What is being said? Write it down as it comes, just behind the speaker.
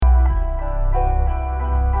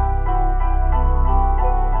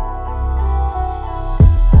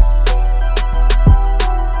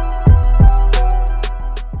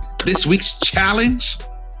this week's challenge.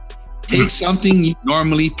 Take something you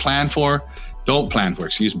normally don't plan for,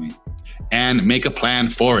 and make a plan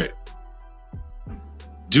for it.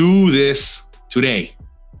 Do this today.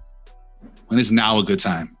 When is now a good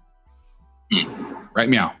time? Right,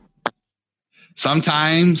 meow.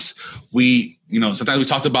 Sometimes we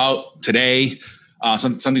talked about today,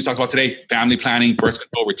 something we talked about today, family planning, birth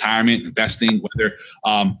control, retirement, investing, whether,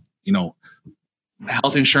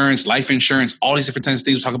 health insurance, life insurance, all these different types of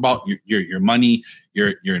things we talk about, your money,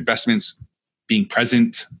 your investments, being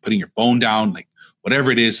present, putting your phone down, like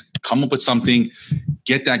whatever it is, come up with something,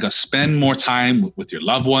 get that, go spend more time with your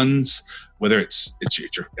loved ones, whether it's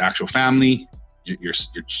your actual family, your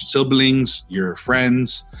siblings, your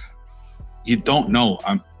friends. You don't know.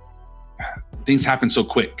 Things happen so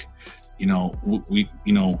quick. We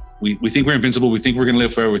think we're invincible. We think we're going to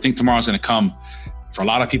live forever. We think tomorrow's going to come. For a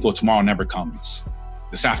lot of people, tomorrow never comes.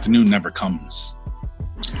 This afternoon never comes.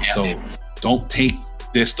 Yeah, so don't take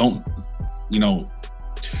this. Don't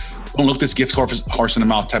look this gift horse in the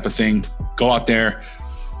mouth type of thing. Go out there,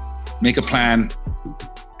 make a plan,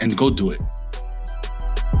 and go do it.